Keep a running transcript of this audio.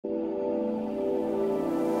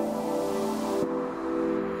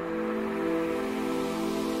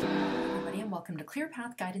welcome to Clear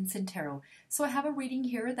Path Guidance and Tarot. So I have a reading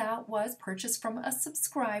here that was purchased from a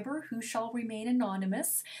subscriber who shall remain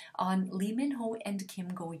anonymous on Lee Min-ho and Kim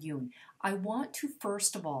Go-eun. I want to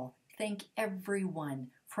first of all thank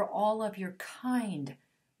everyone for all of your kind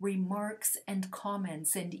remarks and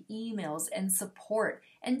comments and emails and support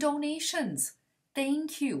and donations.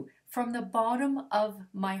 Thank you from the bottom of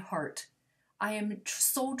my heart. I am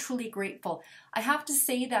so truly grateful. I have to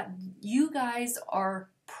say that you guys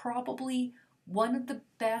are probably one of the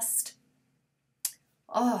best,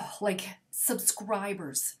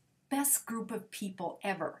 subscribers, best group of people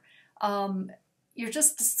ever. You're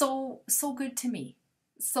just so good to me.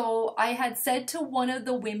 So I had said to one of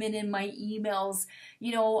the women in my emails,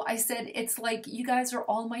 you know, I said, it's like you guys are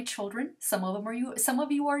all my children. Some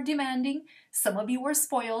of you are demanding, some of you are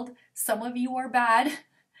spoiled, some of you are bad.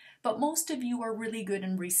 But most of you are really good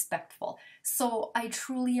and respectful. So I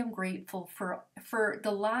truly am grateful for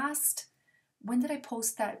the last, when did I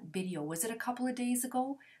post that video? Was it a couple of days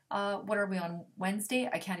ago? What are we on, Wednesday?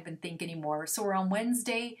 I can't even think anymore. So we're on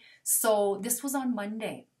Wednesday. So this was on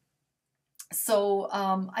Monday. So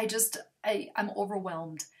I'm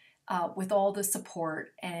overwhelmed with all the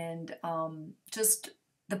support and just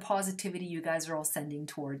the positivity you guys are all sending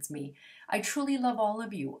towards me. I truly love all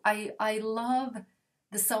of you. I love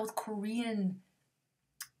the South Korean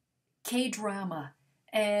K-drama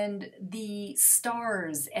and the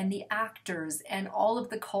stars and the actors and all of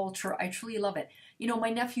the culture. I truly love it. You know, my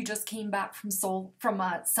nephew just came back from South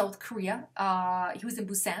Korea. He was in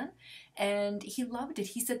Busan and he loved it.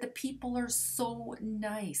 He said the people are so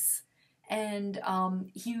nice and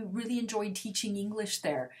he really enjoyed teaching English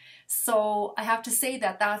there. So I have to say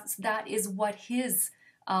that that is what his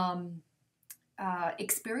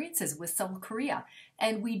experiences with South Korea.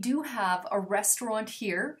 And we do have a restaurant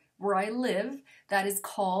here where I live that is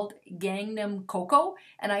called Gangnam Coco,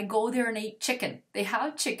 and I go there and eat chicken. They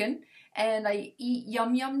have chicken and I eat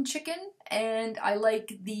yum yum chicken and I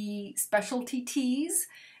like the specialty teas.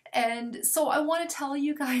 And so I want to tell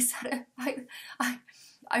you guys that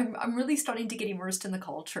I'm really starting to get immersed in the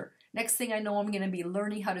culture. Next thing I know, I'm going to be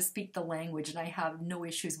learning how to speak the language, and I have no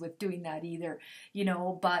issues with doing that either, you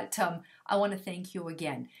know, but I want to thank you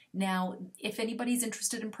again. Now, if anybody's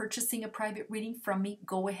interested in purchasing a private reading from me,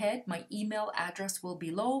 go ahead. My email address will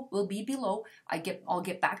be below. I'll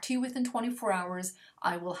get back to you within 24 hours.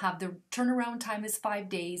 I will have the turnaround time is 5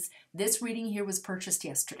 days. This reading here was purchased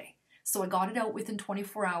yesterday. So I got it out within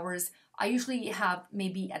 24 hours. I usually have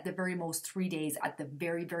maybe at the very most 3 days at the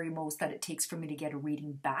very, very most that it takes for me to get a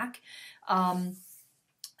reading back.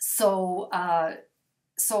 So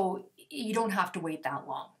you don't have to wait that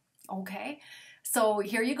long. Okay. So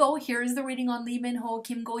here you go. Here's the reading on Lee Min-ho,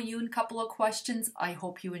 Kim Go-eun. Couple of questions. I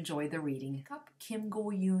hope you enjoy the reading. Kim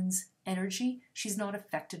Go-eun's energy. She's not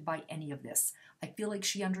affected by any of this. I feel like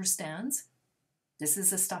she understands. This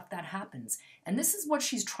is the stuff that happens. And this is what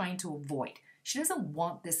she's trying to avoid. She doesn't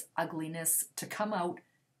want this ugliness to come out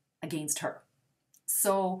against her.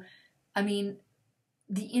 So, I mean,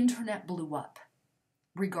 the internet blew up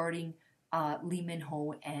regarding Lee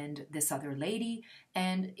Min-ho and this other lady.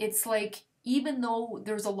 And it's like, even though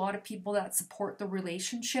there's a lot of people that support the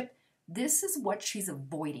relationship, this is what she's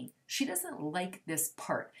avoiding. She doesn't like this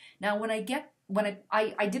part. Now, when I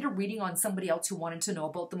did a reading on somebody else who wanted to know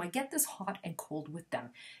about them, I get this hot and cold with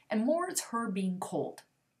them. And more it's her being cold.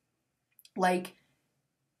 Like,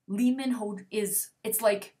 Lee Min-ho it's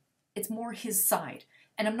more his side.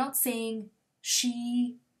 And I'm not saying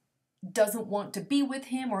she doesn't want to be with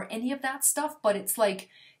him or any of that stuff, but it's like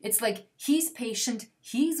he's patient,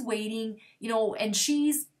 he's waiting, you know, and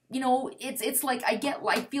she's, you know, it's like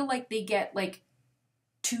I feel like they get like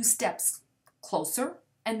 2 steps closer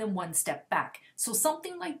and then 1 step back. So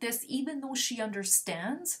something like this, even though she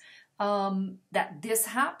understands that this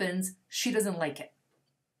happens, she doesn't like it.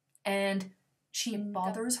 And she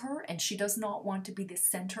bothers her, and she does not want to be the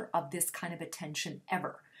center of this kind of attention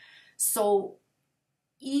ever. So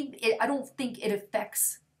I don't think it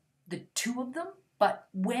affects the two of them, but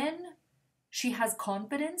when she has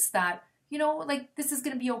confidence that, you know, like this is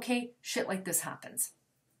going to be okay, shit like this happens.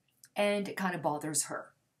 And it kind of bothers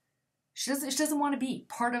her. She doesn't want to be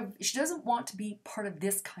part of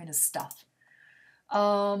this kind of stuff.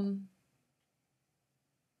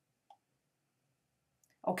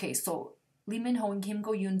 Okay, so Lee Min-ho and Kim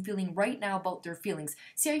Go-eun feeling right now about their feelings.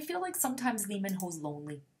 See, I feel like sometimes Lee Min-ho's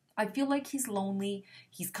lonely. I feel like he's lonely.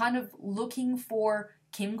 He's kind of looking for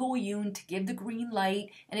Kim Go-eun to give the green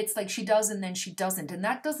light, and it's like she does and then she doesn't. And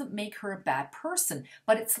that doesn't make her a bad person,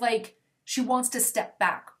 but it's like she wants to step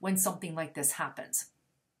back when something like this happens.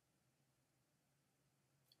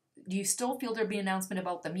 Do you still feel there'll be an announcement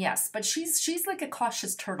about them? Yes, but she's like a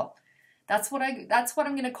cautious turtle. That's what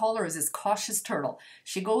I'm gonna call her, is this cautious turtle.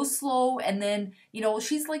 She goes slow, and then, you know,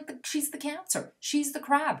 she's the Cancer. She's the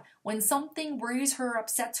crab. When something worries her,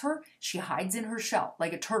 upsets her, she hides in her shell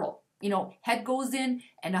like a turtle. You know, head goes in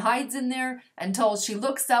and hides in there until she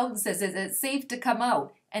looks out and says, is it safe to come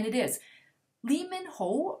out? And it is. Lee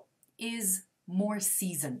Min-ho is more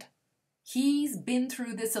seasoned. He's been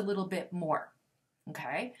through this a little bit more.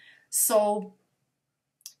 Okay? So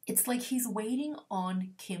it's like he's waiting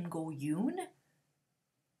on Kim Go-eun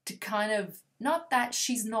to kind of, not that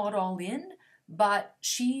she's not all in, but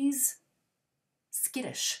she's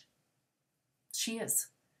skittish. She is.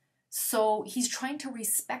 So he's trying to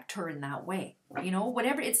respect her in that way. You know,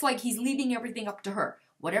 whatever, it's like he's leaving everything up to her.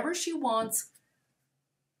 Whatever she wants,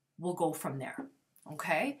 we'll go from there.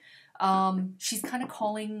 Okay? She's kind of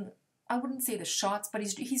calling, I wouldn't say the shots, but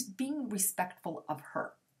he's being respectful of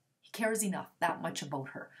her. He cares enough, that much about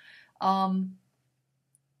her.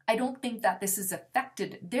 I don't think that this has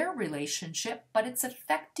affected their relationship, but it's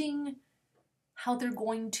affecting how they're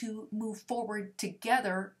going to move forward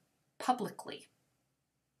together publicly.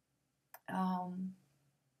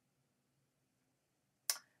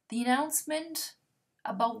 The announcement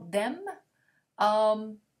about them,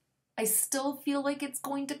 I still feel like it's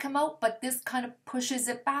going to come out, but this kind of pushes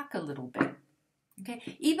it back a little bit.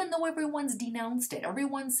 Okay, even though everyone's denounced it,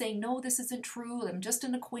 everyone's saying, no, this isn't true, I'm just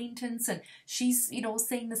an acquaintance, and she's, you know,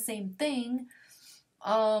 saying the same thing.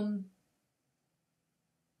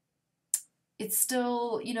 It's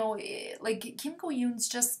still, you know, like Kim Go-eun's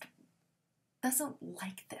just doesn't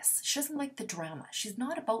like this. She doesn't like the drama. She's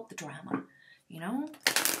not about the drama, you know?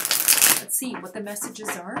 Let's see what the messages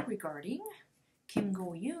are regarding Kim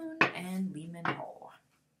Go-eun and Lee Min-ho.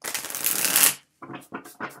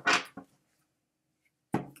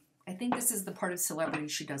 I think this is the part of celebrity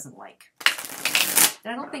she doesn't like.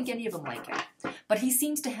 And I don't think any of them like it. But he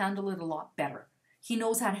seems to handle it a lot better. He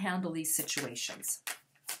knows how to handle these situations.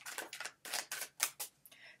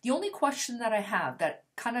 The only question that I have that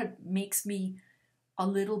kind of makes me a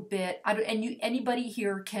little bit, anybody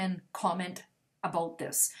here can comment about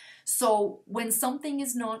this. So when something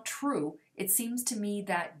is not true, it seems to me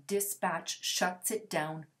that Dispatch shuts it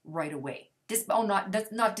down right away. Not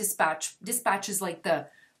Dispatch. Dispatch is like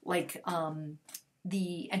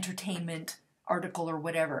the entertainment article or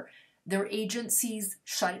whatever. Their agencies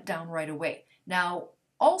shut it down right away. Now,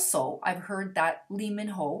 also, I've heard that Lee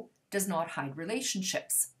Min-ho does not hide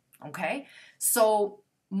relationships. Okay? So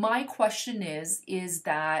my question is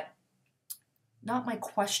that, not my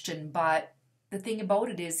question, but the thing about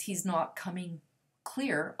it is he's not coming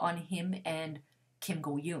clear on him and Kim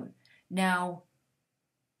Go-eun. Now,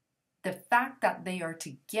 the fact that they are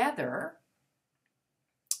together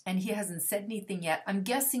and he hasn't said anything yet, I'm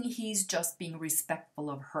guessing he's just being respectful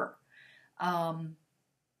of her.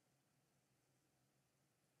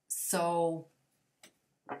 So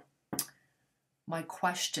my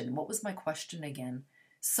question, what was my question again?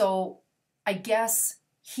 So I guess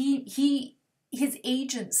his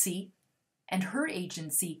agency and her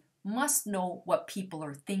agency must know what people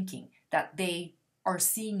are thinking, that they are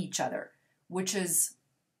seeing each other, which is,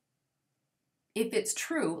 if it's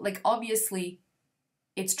true, like obviously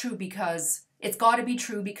it's true because it's got to be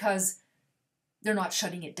true because they're not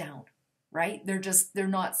shutting it down, right? They're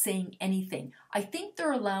not saying anything. I think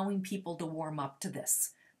they're allowing people to warm up to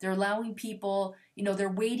this. They're allowing people, you know, they're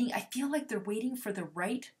waiting. I feel like they're waiting for the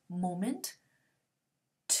right moment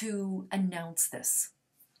to announce this.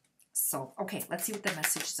 So, okay, let's see what the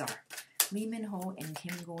messages are. Lee Min-ho and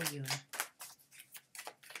Kim Go-eun.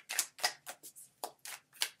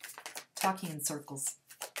 Talking in circles.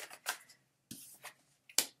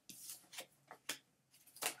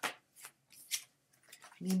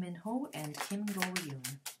 Lee Min-ho and Kim Go-eun.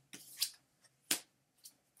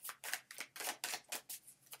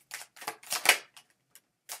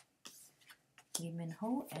 Lee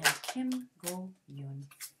Min-ho and Kim Go-eun.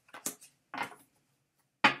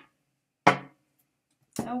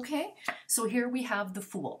 Okay, so here we have the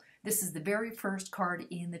Fool. This is the very first card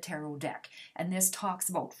in the tarot deck. And this talks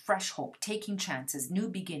about fresh hope, taking chances, new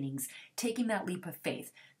beginnings, taking that leap of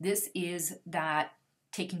faith. This is that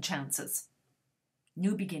taking chances,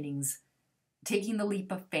 new beginnings, taking the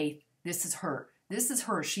leap of faith. This is her. This is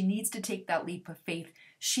her. She needs to take that leap of faith.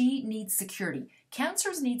 She needs security.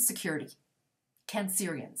 Cancers need security.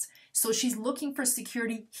 Cancerians. So she's looking for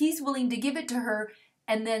security. He's willing to give it to her.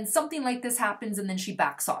 And then something like this happens and then she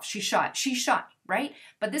backs off. She's shy, right?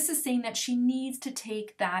 But this is saying that she needs to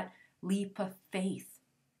take that leap of faith.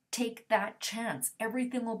 take that chance.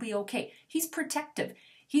 Everything will be okay. He's protective.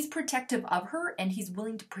 He's protective of her, and he's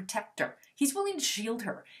willing to protect her. He's willing to shield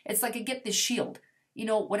her. It's like I get this shield. You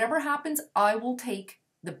know, whatever happens, I will take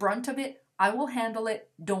the brunt of it. I will handle it.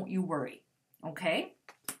 Don't you worry. Okay?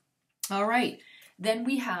 All right. Then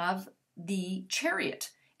we have the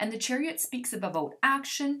Chariot. And the Chariot speaks about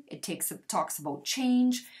action. It talks about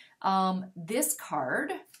change. This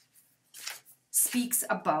card speaks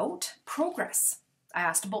about progress. I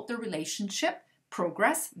asked about their relationship,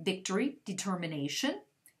 progress, victory, determination.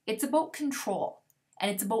 It's about control, and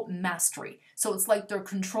it's about mastery. So it's like they're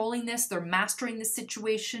controlling this, they're mastering the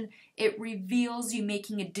situation. It reveals you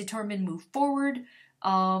making a determined move forward,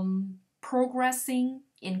 progressing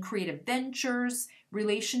in creative ventures,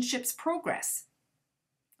 relationships, progress.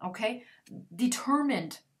 Okay?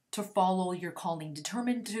 Determined to follow your calling,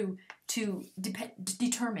 determined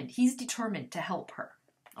determined. He's determined to help her.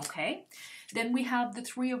 Okay? Then we have the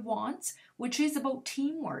Three of Wands, which is about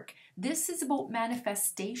teamwork. This is about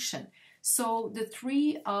manifestation. So the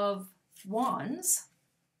Three of Wands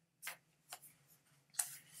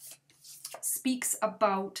speaks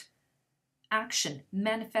about action,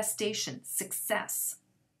 manifestation, success.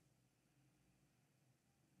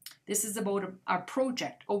 This is about a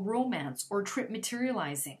project, a romance, or a trip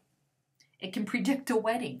materializing. It can predict a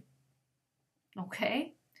wedding.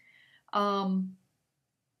 Okay?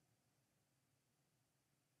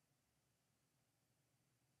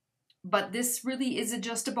 But this really is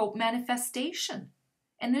just about manifestation.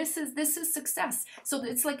 And this is success. So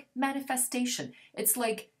it's like manifestation. It's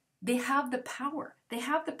like they have the power. They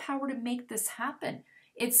have the power to make this happen.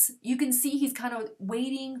 You can see he's kind of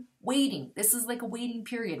waiting. This is like a waiting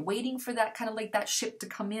period, waiting for that kind of like that ship to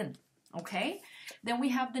come in. Okay? Then we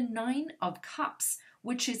have the Nine of Cups,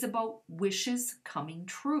 which is about wishes coming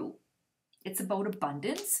true. It's about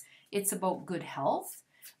abundance. It's about good health.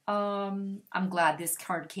 I'm glad this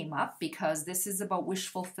card came up because this is about wish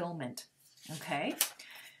fulfillment. Okay?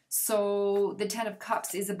 So the Ten of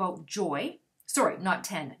Cups is about joy. Sorry, not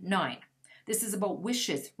 10, 9. This is about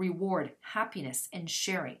wishes, reward, happiness, and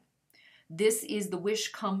sharing. This is the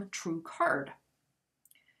wish come true card.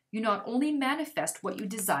 You not only manifest what you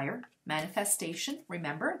desire, manifestation,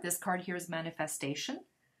 remember, this card here is manifestation,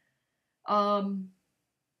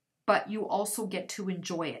 but you also get to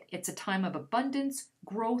enjoy it. It's a time of abundance,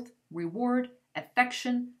 growth, reward,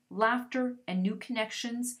 affection, laughter, and new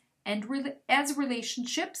connections, and as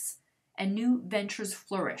relationships and new ventures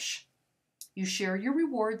flourish. You share your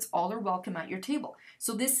rewards, all are welcome at your table.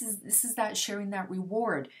 So this is that sharing that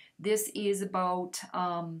reward. This is about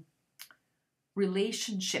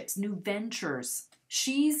relationships, new ventures.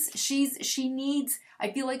 She needs,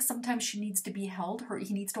 I feel like sometimes she needs to be held.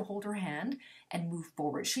 He needs to hold her hand and move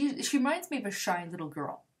forward. She reminds me of a shy little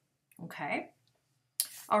girl. Okay?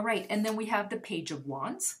 All right, and then we have the Page of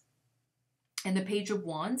Wands. And the Page of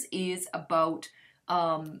Wands is about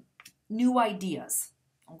new ideas.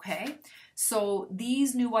 Okay? So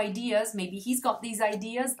these new ideas, maybe he's got these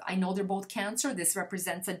ideas. I know they're both Cancer. This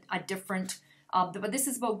represents a different, but this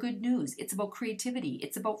is about good news. It's about creativity.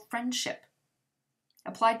 It's about friendship.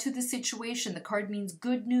 Applied to the situation, the card means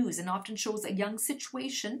good news and often shows a young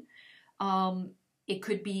situation. It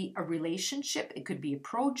could be a relationship. It could be a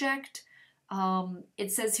project.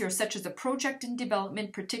 It says here, such as a project in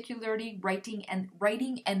development, particularly writing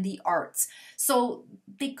and the arts. So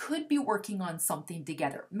they could be working on something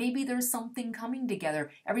together. Maybe there's something coming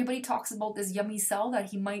together. Everybody talks about this yummy cell that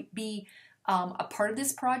he might be a part of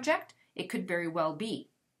this project. It could very well be.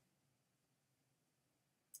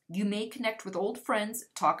 You may connect with old friends,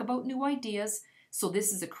 talk about new ideas. So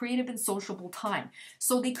this is a creative and sociable time.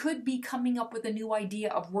 So they could be coming up with a new idea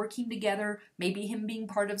of working together, maybe him being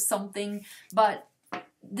part of something. But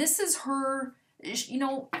this is her, you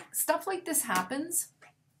know, stuff like this happens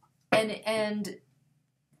and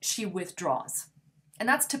she withdraws. And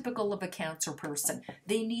that's typical of a Cancer person.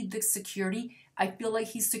 They need the security. I feel like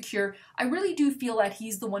he's secure. I really do feel that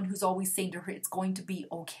he's the one who's always saying to her, it's going to be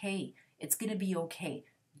okay. It's going to be okay.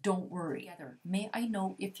 Don't worry. May I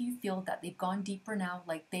know if you feel that they've gone deeper now,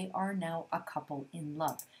 like they are now a couple in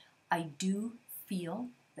love. I do feel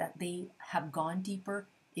that they have gone deeper.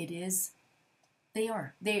 They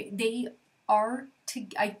are.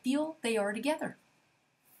 I feel they are together.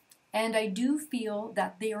 And I do feel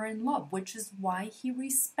that they are in love, which is why he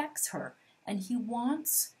respects her. And he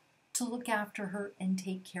wants to look after her and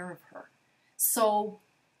take care of her. So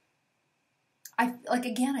I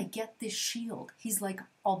get this shield. He's like,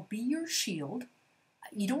 I'll be your shield.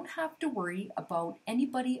 You don't have to worry about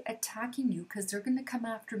anybody attacking you because they're going to come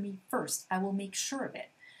after me first. I will make sure of it.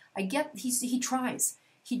 I get he tries.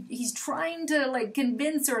 he's trying to like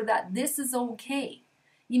convince her that this is okay.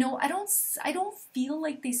 You know, I don't feel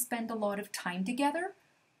like they spend a lot of time together,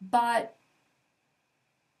 but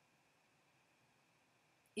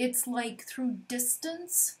it's like through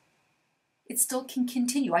distance, it still can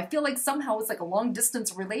continue. I feel like somehow it's like a long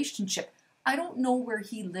distance relationship. I don't know where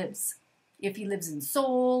he lives. If he lives in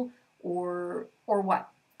Seoul or what.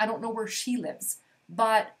 I don't know where she lives.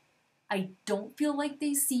 But I don't feel like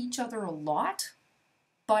they see each other a lot.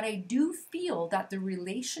 But I do feel that the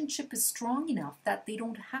relationship is strong enough that they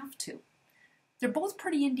don't have to. They're both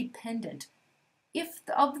pretty independent. If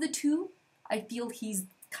of the two, I feel he's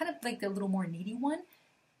kind of like the little more needy one.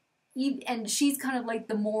 And she's kind of like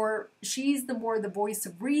she's the more the voice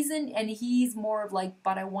of reason, and he's more of like,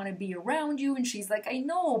 but I want to be around you. And she's like, I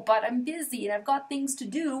know, but I'm busy and I've got things to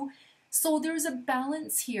do. So there's a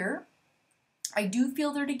balance here. I do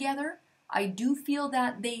feel they're together. I do feel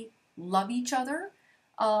that they love each other.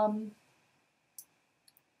 I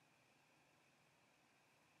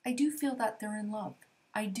do feel that they're in love.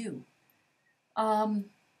 I do.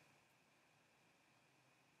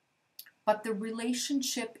 But the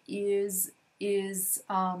relationship is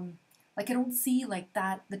like, I don't see like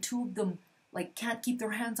that the two of them like can't keep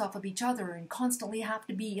their hands off of each other and constantly have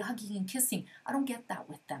to be hugging and kissing. I don't get that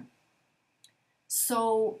with them.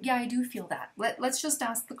 So yeah, I do feel that. Let's just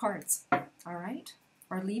ask the cards. All right.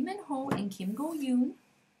 Are Lee Min-ho and Kim Go-eun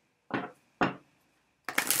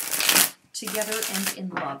together and in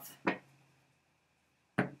love?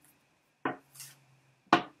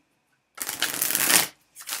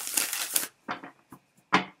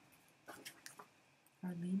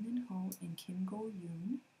 Are Lee Min-ho and Kim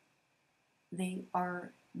Go-eun, they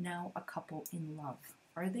are now a couple in love?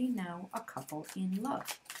 Are they now a couple in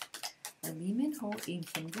love? Are Lee Min-ho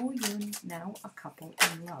and Kim Go-eun now a couple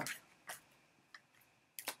in love?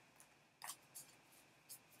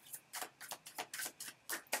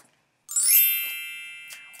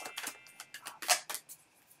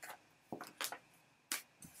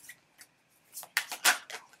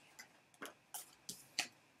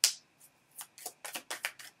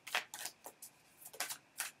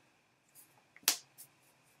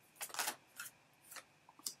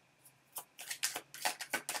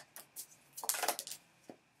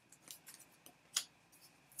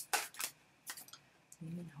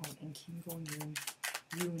 Lee Min-ho and Kim Go-eun.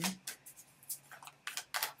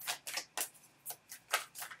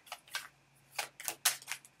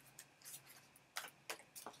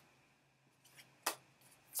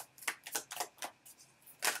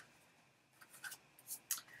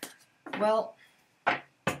 Well,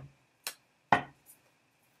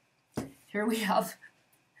 here we have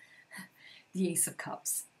the Ace of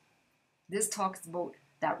Cups. This talks about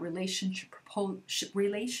that relationship,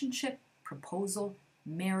 proposal,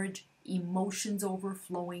 marriage, emotions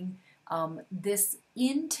overflowing. This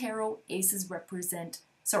in tarot, aces represent,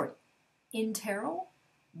 in tarot,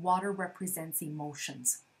 water represents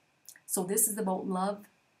emotions. So this is about love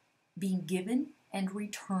being given and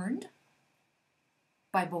returned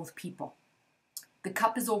by both people. The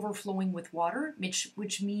cup is overflowing with water,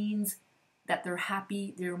 which means that they're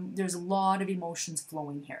happy. There's a lot of emotions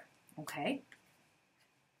flowing here. Okay?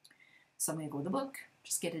 So I'm going to go to the book,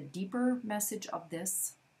 just get a deeper message of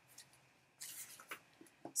this.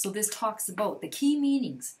 So this talks about the key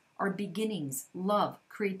meanings are beginnings, love,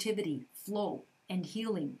 creativity, flow, and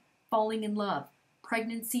healing, falling in love.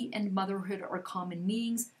 Pregnancy and motherhood are common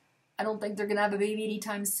meanings. I don't think they're going to have a baby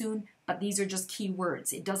anytime soon, but these are just key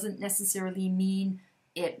words. It doesn't necessarily mean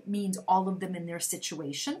it means all of them in their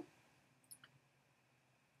situation.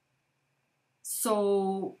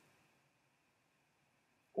 So,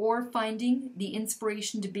 or finding the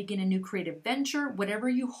inspiration to begin a new creative venture, whatever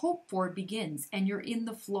you hope for begins and you're in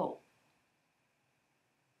the flow.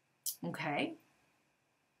 Okay?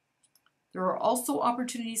 There are also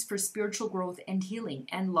opportunities for spiritual growth and healing,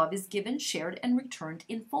 and love is given, shared, and returned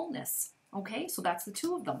in fullness. Okay, so that's the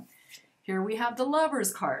two of them. Here we have the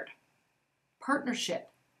Lovers card.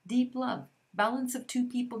 Partnership, deep love, balance of two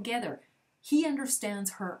people together. He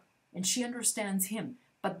understands her, and she understands him,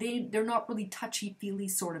 but they're not really touchy-feely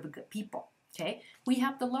sort of a good people. Okay, we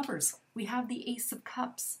have the Lovers. We have the Ace of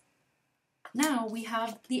Cups. Now we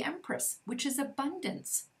have the Empress, which is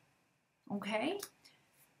abundance. Okay?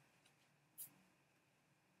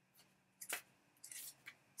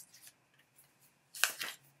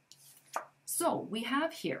 So we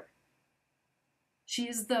have here, she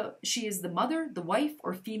is the mother, the wife,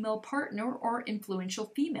 or female partner, or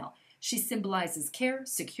influential female. She symbolizes care,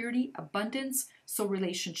 security, abundance, so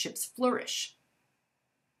relationships flourish.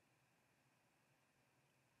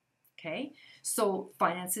 Okay, so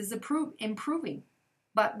finances improving.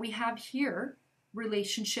 But we have here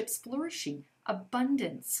relationships flourishing,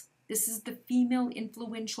 abundance. This is the female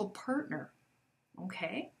influential partner.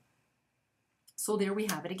 Okay? So there we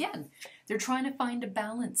have it again. They're trying to find a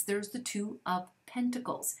balance. There's the Two of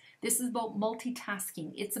Pentacles. This is about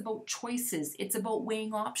multitasking. It's about choices. It's about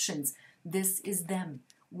weighing options. This is them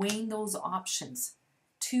weighing those options.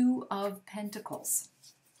 Two of Pentacles.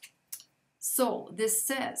 So this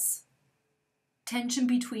says, tension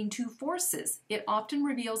between two forces. It often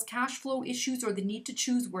reveals cash flow issues or the need to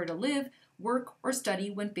choose where to live, work, or study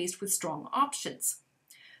when faced with strong options.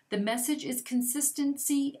 The message is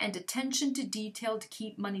consistency and attention to detail to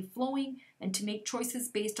keep money flowing and to make choices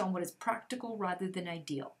based on what is practical rather than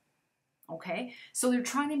ideal. Okay, so they're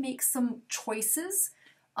trying to make some choices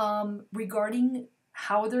regarding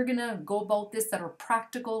how they're going to go about this that are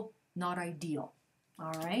practical, not ideal.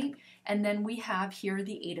 All right, and then we have here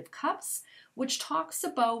the Eight of Cups, which talks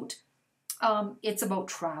about, it's about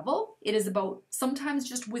travel. It is about sometimes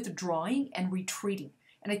just withdrawing and retreating.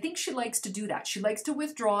 And I think she likes to do that. She likes to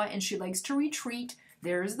withdraw and she likes to retreat.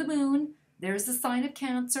 There's the moon. There's the sign of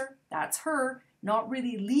Cancer. That's her. Not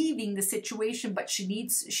really leaving the situation, but she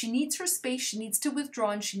needs her space. She needs to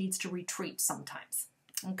withdraw and she needs to retreat sometimes.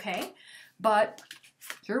 Okay? But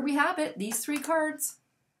here we have it. These three cards.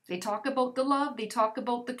 They talk about the love. They talk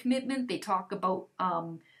about the commitment. They talk about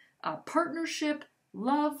partnership,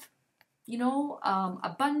 love, you know,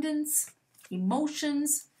 abundance,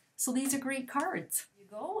 emotions. So these are great cards.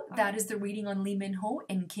 Go. That is the reading on Lee Min-ho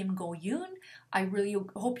and Kim Go-eun. I really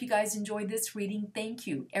hope you guys enjoyed this reading. Thank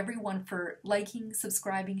you, everyone, for liking,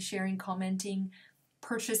 subscribing, sharing, commenting,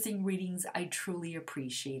 purchasing readings. I truly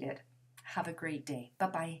appreciate it. Have a great day.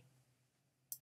 Bye-bye.